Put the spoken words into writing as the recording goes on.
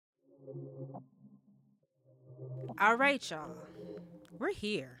All right, y'all. We're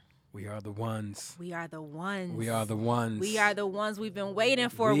here. We are the ones. We are the ones. We are the ones. We are the ones we've been waiting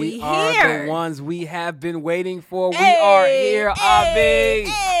for. We are are the ones we have been waiting for. We are here, Avi.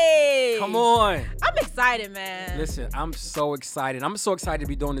 Hey. Come on. I'm excited, man. Listen, I'm so excited. I'm so excited to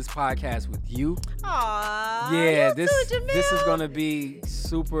be doing this podcast with you. Aww. Yeah, this is gonna be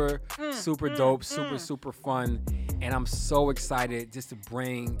super dope, super fun, and I'm so excited just to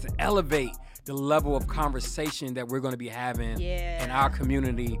elevate the level of conversation that we're going to be having in our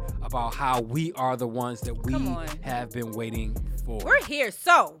community about how we are the ones that we have been waiting for. We're here.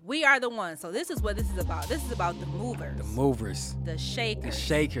 So we are the ones. So this is what this is about. This is about the movers. The movers. The shakers. The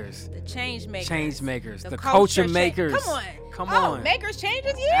shakers. The change makers. The culture makers. Come on. Makers,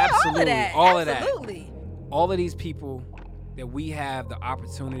 changers. Yeah, absolutely. All of that. Absolutely. All of these people that we have the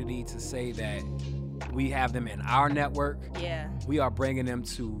opportunity to say that we have them in our network. Yeah. We are bringing them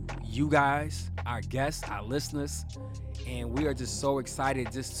to you guys, our guests, our listeners, and we are just so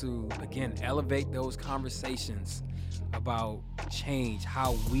excited just to, again, elevate those conversations about change,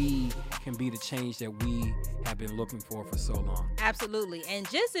 how we can be the change that we have been looking for so long. Absolutely. And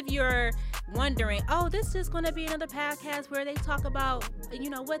just if you're wondering, this is going to be another podcast where they talk about,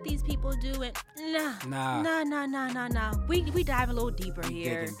 what these people do, and nah. We dive a little deeper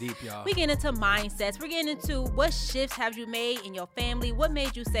here. Digging deep, y'all. We get into mindsets. We're getting into what shifts have you made in your family? What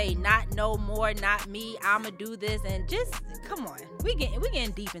made you say, not no more, not me, I'ma do this, and just come on. We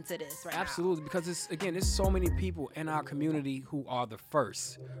getting deep into this right now. Absolutely, because there's so many people in our community who are the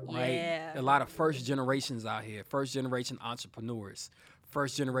first, right? Yeah. A lot of first generations out here, first generation entrepreneurs,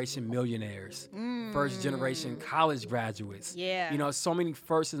 first generation millionaires, first generation college graduates. Yeah. So many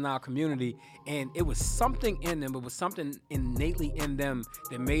firsts in our community, and it was something in them, it was something innately in them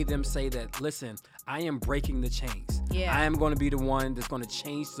that made them say that, listen, I am breaking the chains. Yeah. I am going to be the one that's going to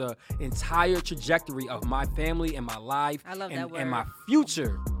change the entire trajectory of my family and my life. I love that word. And my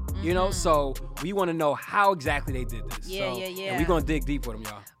future. So we want to know how exactly they did this. Yeah. And we're going to dig deep with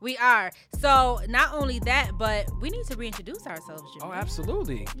them, y'all. We are. So not only that, but we need to reintroduce ourselves, Jimmy. Oh,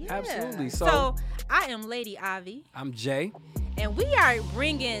 absolutely. Yeah. Absolutely. So I am Lady Avi. I'm Jay. And we are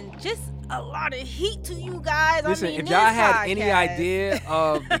bringing just a lot of heat to you guys. Listen, if y'all had any idea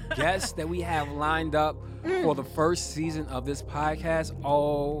of the guests that we have lined up for the first season of this podcast,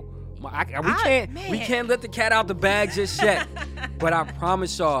 we can't let the cat out the bag just yet. But I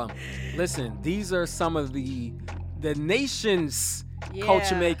promise y'all, listen, these are some of the nation's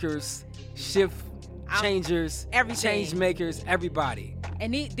culture makers, shift changers, change makers, everybody.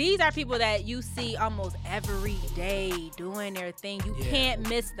 And these are people that you see almost every day doing their thing. You can't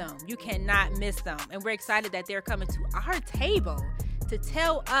miss them. You cannot miss them. And we're excited that they're coming to our table to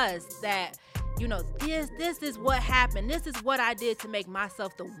tell us that, this is what happened. This is what I did to make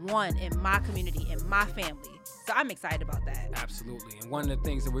myself the one in my community, in my family. So I'm excited about that. Absolutely. And one of the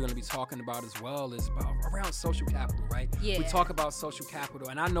things that we're going to be talking about as well is about around social capital, right? Yeah. We talk about social capital.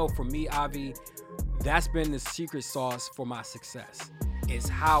 And I know for me, Avi, that's been the secret sauce for my success. It's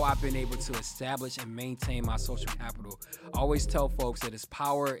how I've been able to establish and maintain my social capital. I always tell folks that it's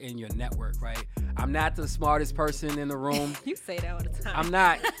power in your network, right? I'm not the smartest person in the room. You say that all the time. I'm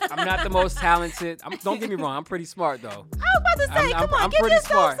not the most talented. Don't get me wrong. I'm pretty smart, though. I was about to say, come on, give pretty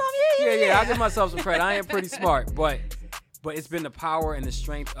yourself smart. some. Yeah. I give myself some credit. I am pretty smart, but it's been the power and the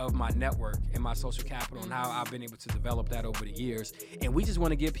strength of my network and my social capital and how I've been able to develop that over the years. And we just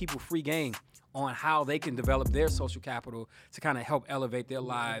want to give people free game on how they can develop their social capital to kind of help elevate their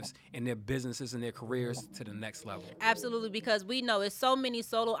lives and their businesses and their careers to the next level. Absolutely, because we know it's so many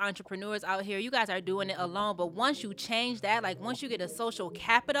solo entrepreneurs out here. You guys are doing it alone, but once you change that, like once you get a social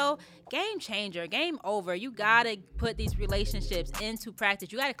capital, game changer, game over. You got to put these relationships into practice.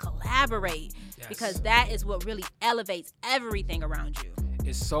 You got to collaborate because that is what really elevates everything around you.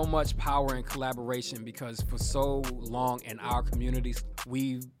 It's so much power in collaboration because for so long in our communities,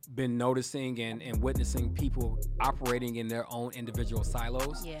 we've been noticing and witnessing people operating in their own individual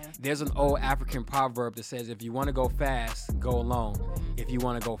silos. Yeah. There's an old African proverb that says, if you want to go fast, go alone. If you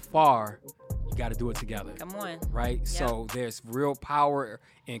want to go far, you got to do it together. Come on. Right? Yep. So there's real power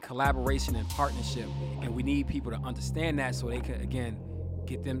in collaboration and partnership, and we need people to understand that so they can, again,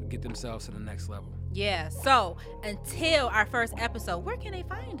 get themselves to the next level. Yeah, so until our first episode, where can they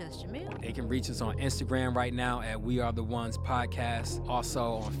find us, Jamil? They can reach us on Instagram right now at We Are The Ones Podcast.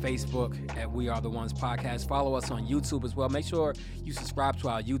 Also on Facebook at We Are The Ones Podcast. Follow us on YouTube as well. Make sure you subscribe to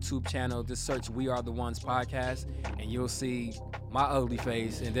our YouTube channel. Just search We Are The Ones Podcast, and you'll see my ugly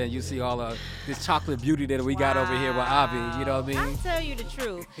face, and then you see all of this chocolate beauty that we got over here with Avi. You know what I mean? I'll tell you the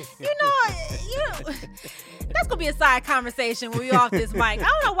truth. That's gonna be a side conversation when we off this mic. I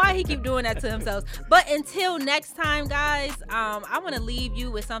don't know why he keep doing that to himself. But until next time, guys, I want to leave you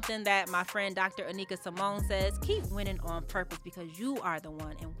with something that my friend Dr. Anika Simone says: keep winning on purpose, because you are the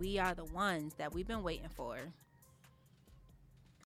one, and we are the ones that we've been waiting for.